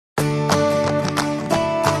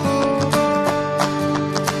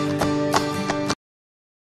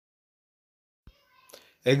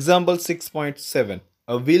Example 6.7.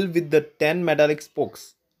 A wheel with the 10 metallic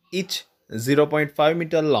spokes, each 0.5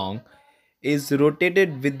 meter long, is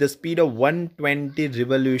rotated with the speed of 120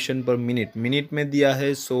 revolution per minute. Minute में दिया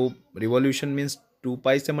है, so revolution means 2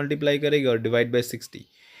 pi से multiply करेगा और divide by 60.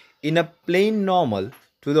 In a plane normal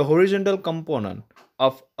to the horizontal component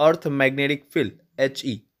of Earth magnetic field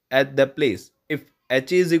HE at the place, if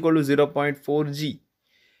HE is equal to 0.4 G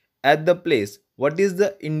at the place, what is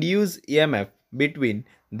the induced EMF between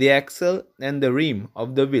the axle and the rim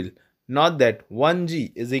of the wheel? Not that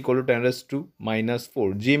 1G is equal to 10 raised to minus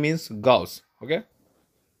 4. G means Gauss. Okay.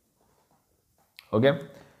 Okay.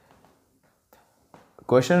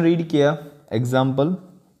 Question read किया. Example.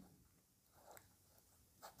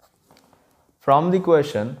 From the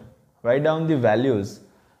question, write down the values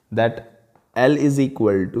that L is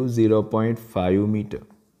equal to 0.5 meter.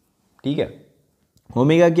 ठीक है.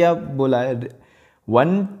 Omega क्या बोला है?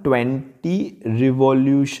 120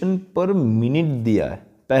 revolution पर minute दिया है.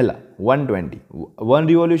 पहला 120, 1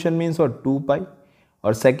 रिवॉल्यूशन मीन्स और 2 पाई,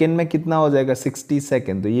 और सेकेंड में कितना हो जाएगा? 60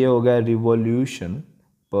 सेकेंड. तो ये हो गया रिवॉल्यूशन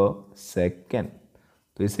पर सेकेंड.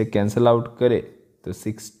 तो इसे कैंसिल आउट करे तो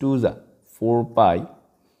 6 2 जा 4 पाई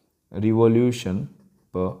रिवॉल्यूशन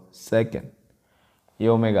पर सेकेंड. ये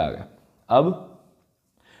ओमेगा आ गया. अब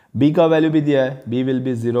बी का वैल्यू भी दिया है. B will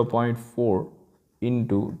be 0.4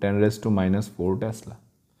 into 10 raise to minus 4 Tesla.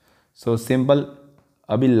 So simple.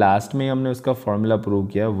 अभी लास्ट में हमने उसका फॉर्मूला प्रूव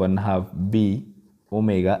किया 1/2 B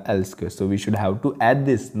omega L square. So we should have to add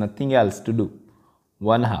this, nothing else to do.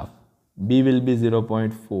 1/2 B will be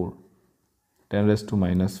 0.4 10 raise to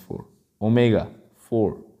minus 4 omega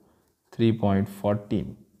 4 3.14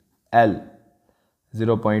 L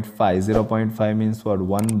 0.5 means what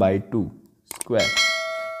 1/2 square.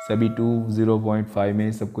 सभी 2 0.5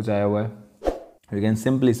 में सब कुछ आया हुआ है. You can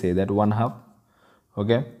simply say that 1/2.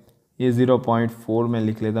 Okay. ये 0.4 में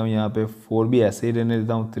लिख लेता हूँ. यहाँ पे 4 भी ऐसे ही रहने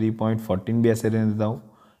देता हूँ, 3.14 भी ऐसे रहने देता हूँ.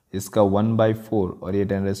 इसका 1/4 और ये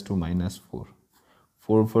 10 raise to minus 4.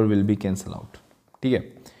 4 will be cancel out. ठीक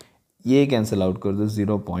है. ये कैंसिल आउट कर दो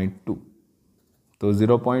 0.2. तो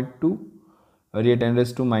 0.2 और ये 10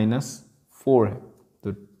 रेज टू माइनस 4 है.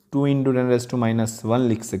 तो 2 इंटू 10 रेज टू माइनस 1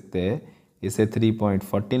 लिख सकते हैं. इसे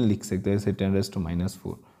 3.14 लिख सकते हैं. इसे 10 रेज टू माइनस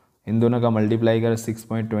 4. इन दोनों का मल्टीप्लाई करें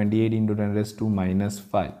 6.28 into 10 raise to minus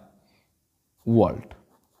 5 volt.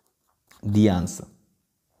 The answer.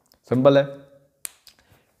 Simple है.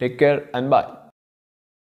 Take care and bye.